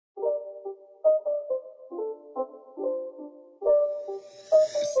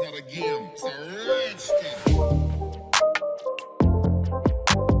again. It's a redskin.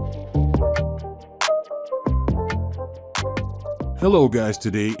 Hello guys,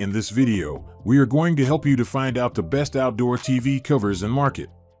 today in this video, we are going to help you to find out the best outdoor TV covers in market.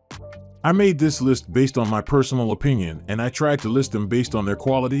 I made this list based on my personal opinion, and I tried to list them based on their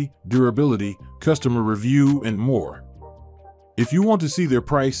quality, durability, customer review, and more. If you want to see their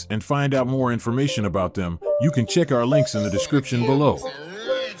price and find out more information about them, you can check our links in the description below.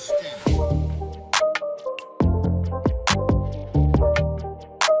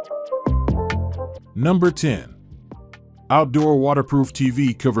 Number 10. Outdoor waterproof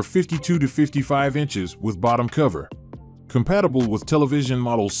TV cover 52 to 55 inches with bottom cover. Compatible with television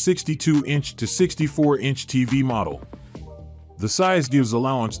model's 62-inch to 64-inch TV model. The size gives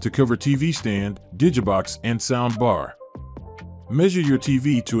allowance to cover TV stand, digibox, and sound bar. Measure your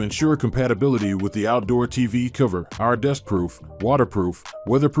TV to ensure compatibility with the outdoor TV cover. Our dustproof, waterproof,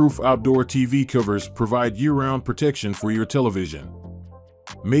 weatherproof outdoor TV covers provide year-round protection for your television.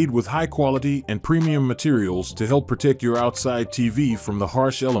 Made with high quality and premium materials to help protect your outside TV from the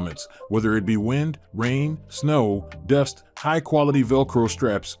harsh elements, whether it be wind, rain, snow, dust. High-quality Velcro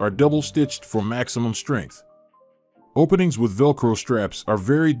straps are double-stitched for maximum strength. Openings with Velcro straps are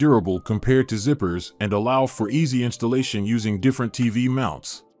very durable compared to zippers and allow for easy installation using different TV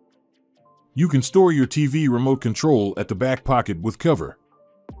mounts. You can store your TV remote control at the back pocket with cover.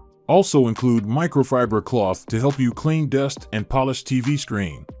 Also include microfiber cloth to help you clean dust and polish TV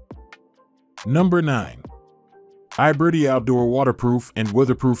screen. Number 9. iBirdie Outdoor Waterproof and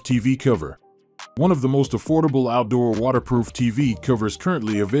Weatherproof TV Cover. One of the most affordable outdoor waterproof TV covers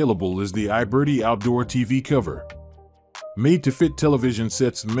currently available is the iBirdie Outdoor TV Cover. Made to fit television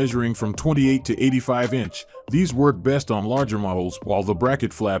sets measuring from 28 to 85 inch, these work best on larger models, while the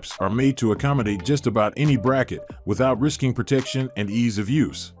bracket flaps are made to accommodate just about any bracket without risking protection and ease of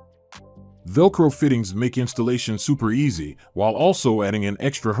use. Velcro fittings make installation super easy, while also adding an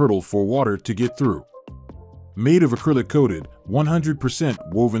extra hurdle for water to get through. Made of acrylic-coated,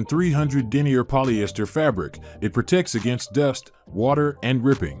 100% woven 300 denier polyester fabric, it protects against dust, water, and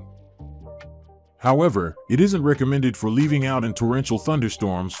ripping. However, it isn't recommended for leaving out in torrential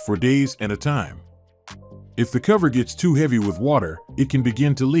thunderstorms for days at a time. If the cover gets too heavy with water, it can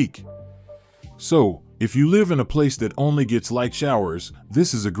begin to leak. So, if you live in a place that only gets light showers,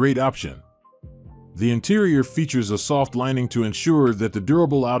 this is a great option. The interior features a soft lining to ensure that the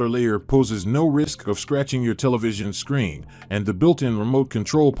durable outer layer poses no risk of scratching your television screen, and the built-in remote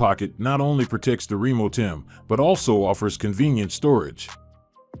control pocket not only protects the remote but also offers convenient storage.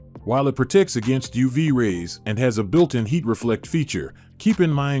 While it protects against UV rays and has a built-in heat reflect feature, keep in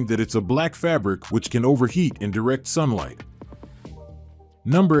mind that it's a black fabric which can overheat in direct sunlight.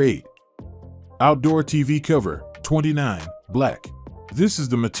 Number 8. Outdoor TV Cover 29 Black. This is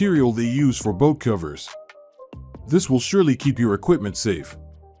the material they use for boat covers. This will surely keep your equipment safe.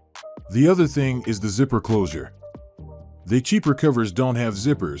 The other thing is the zipper closure. The cheaper covers don't have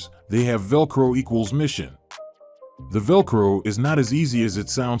zippers, they have Velcro equals mission. The Velcro is not as easy as it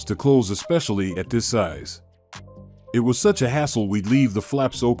sounds to close, especially at this size. It was such a hassle we'd leave the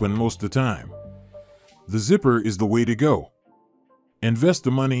flaps open most of the time. The zipper is the way to go. Invest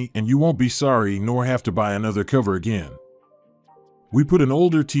the money and you won't be sorry nor have to buy another cover again. We put an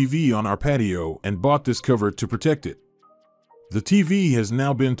older TV on our patio and bought this cover to protect it. The TV has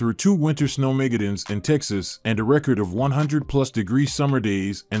now been through 2 winter snowmageddons in Texas and a record of 100+ degree summer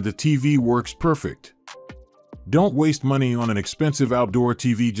days, and the TV works perfect. Don't waste money on an expensive outdoor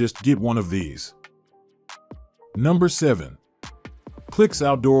TV, just get one of these. Number 7. Clix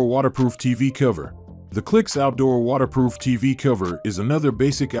Outdoor Waterproof TV Cover. The Clix Outdoor Waterproof TV Cover is another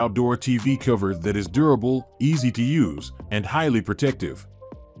basic outdoor TV cover that is durable, easy to use, and highly protective.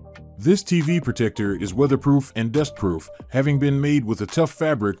 This TV protector is weatherproof and dustproof, having been made with a tough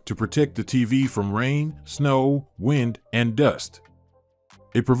fabric to protect the TV from rain, snow, wind, and dust.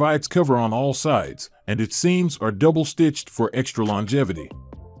 It provides cover on all sides, and its seams are double-stitched for extra longevity.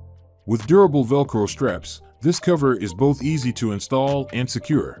 With durable Velcro straps, this cover is both easy to install and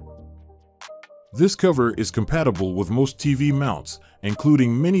secure. This cover is compatible with most TV mounts,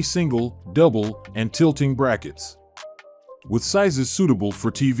 including many single, double, and tilting brackets. With sizes suitable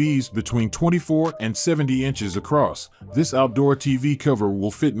for TVs between 24 and 70 inches across, this outdoor TV cover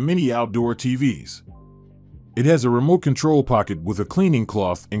will fit many outdoor TVs. It has a remote control pocket with a cleaning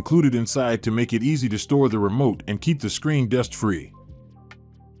cloth included inside to make it easy to store the remote and keep the screen dust-free.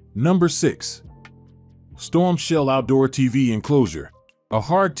 Number 6. Storm Shell Outdoor TV Enclosure. A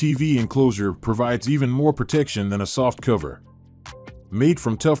hard TV enclosure provides even more protection than a soft cover. Made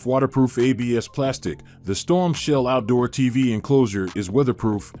from tough waterproof ABS plastic, the Storm Shell outdoor TV enclosure is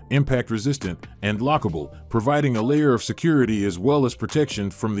weatherproof, impact-resistant, and lockable, providing a layer of security as well as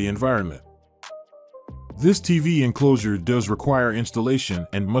protection from the environment. This TV enclosure does require installation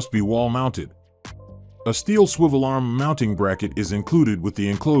and must be wall-mounted. A steel swivel arm mounting bracket is included with the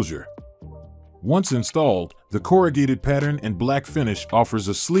enclosure. Once installed, the corrugated pattern and black finish offers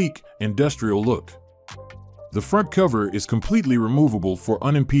a sleek, industrial look. The front cover is completely removable for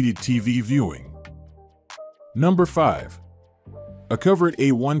unimpeded TV viewing. Number 5. A covered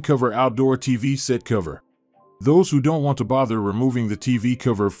A1 cover outdoor TV set cover. Those who don't want to bother removing the TV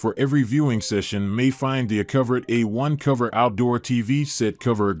cover for every viewing session may find the covered A1 cover outdoor TV set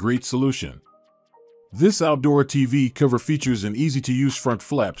cover a great solution. This outdoor TV cover features an easy-to-use front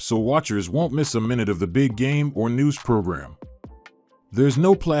flap so watchers won't miss a minute of the big game or news program. There's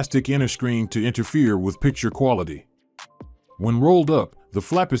no plastic inner screen to interfere with picture quality. When rolled up, the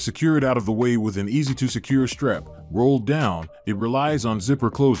flap is secured out of the way with an easy-to-secure strap. Rolled down, it relies on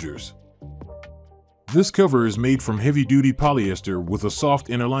zipper closures. This cover is made from heavy-duty polyester with a soft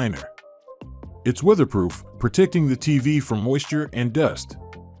inner liner. It's weatherproof, protecting the TV from moisture and dust.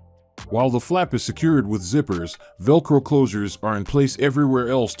 While the flap is secured with zippers, Velcro closures are in place everywhere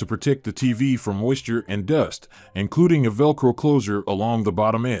else to protect the TV from moisture and dust, including a Velcro closure along the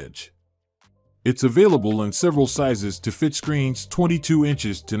bottom edge. It's available in several sizes to fit screens 22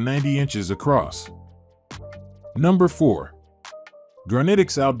 inches to 90 inches across. Number 4.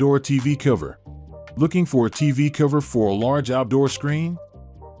 Garnetics Outdoor TV Cover. Looking for a TV cover for a large outdoor screen?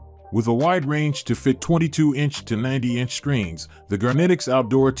 With a wide range to fit 22-inch to 90-inch screens, the Garnetics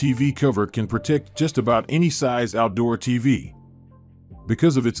Outdoor TV cover can protect just about any size outdoor TV.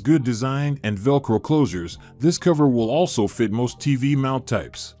 Because of its good design and Velcro closures, this cover will also fit most TV mount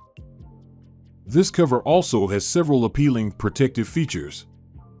types. This cover also has several appealing protective features.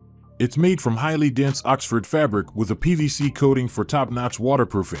 It's made from highly dense Oxford fabric with a PVC coating for top-notch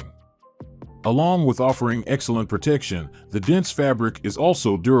waterproofing. Along with offering excellent protection, the dense fabric is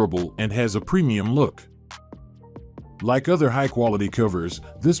also durable and has a premium look. Like other high-quality covers,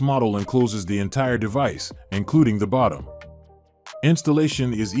 this model encloses the entire device, including the bottom.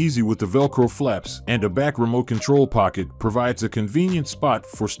 Installation is easy with the Velcro flaps, and a back remote control pocket provides a convenient spot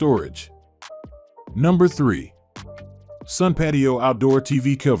for storage. Number 3. Sun Patio Outdoor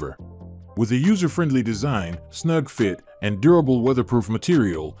TV Cover. With a user-friendly design, snug fit, and durable weatherproof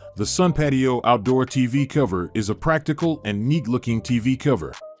material, the Sun Patio Outdoor TV Cover is a practical and neat-looking TV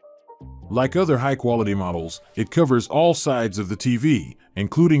cover. Like other high-quality models, it covers all sides of the TV,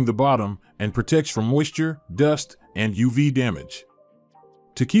 including the bottom, and protects from moisture, dust, and UV damage.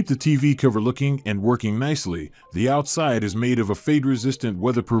 To keep the TV cover looking and working nicely, the outside is made of a fade-resistant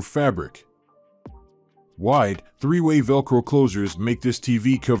weatherproof fabric. Wide, 3-way Velcro closures make this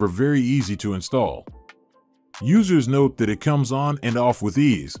TV cover very easy to install. Users note that it comes on and off with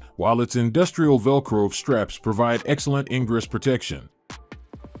ease, while its industrial Velcro straps provide excellent ingress protection.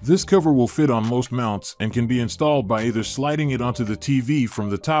 This cover will fit on most mounts and can be installed by either sliding it onto the TV from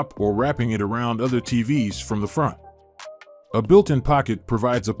the top or wrapping it around other TVs from the front. A built-in pocket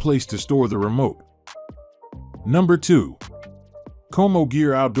provides a place to store the remote. Number 2. Como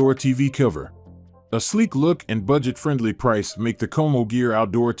Gear Outdoor TV Cover. A sleek look and budget-friendly price make the Como Gear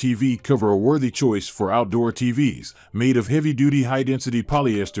Outdoor TV cover a worthy choice for outdoor TVs. Made of heavy-duty high-density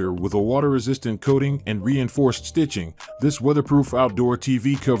polyester with a water-resistant coating and reinforced stitching, this weatherproof outdoor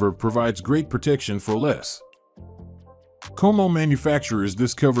TV cover provides great protection for less. Como manufactures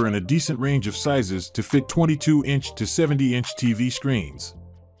this cover in a decent range of sizes to fit 22-inch to 70-inch TV screens.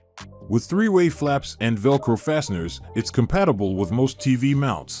 With 3-way flaps and Velcro fasteners, it's compatible with most TV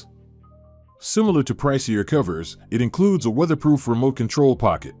mounts. Similar to pricier covers, it includes a weatherproof remote control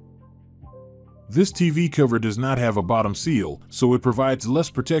pocket. This TV cover does not have a bottom seal, so it provides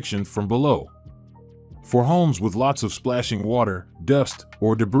less protection from below. For homes with lots of splashing water, dust,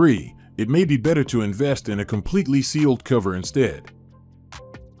 or debris, it may be better to invest in a completely sealed cover instead.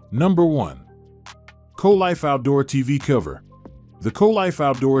 Number 1. CoLife Outdoor TV Cover. The CoLife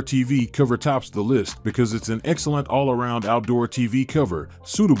Outdoor TV cover tops the list because it's an excellent all-around outdoor TV cover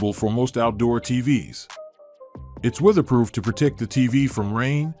suitable for most outdoor TVs. It's weatherproof to protect the TV from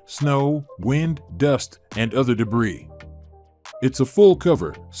rain, snow, wind, dust, and other debris. It's a full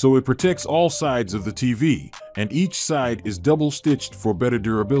cover, so it protects all sides of the TV, and each side is double-stitched for better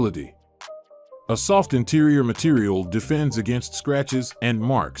durability. A soft interior material defends against scratches and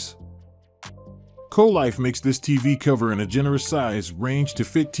marks. CoLife makes this TV cover in a generous size range to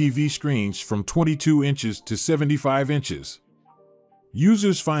fit TV screens from 22 inches to 75 inches.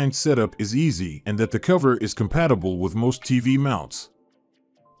 Users find setup is easy and that the cover is compatible with most TV mounts.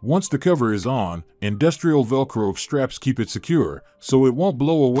 Once the cover is on, industrial Velcro straps keep it secure, so it won't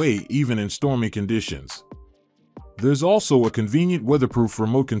blow away even in stormy conditions. There's also a convenient weatherproof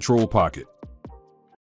remote control pocket.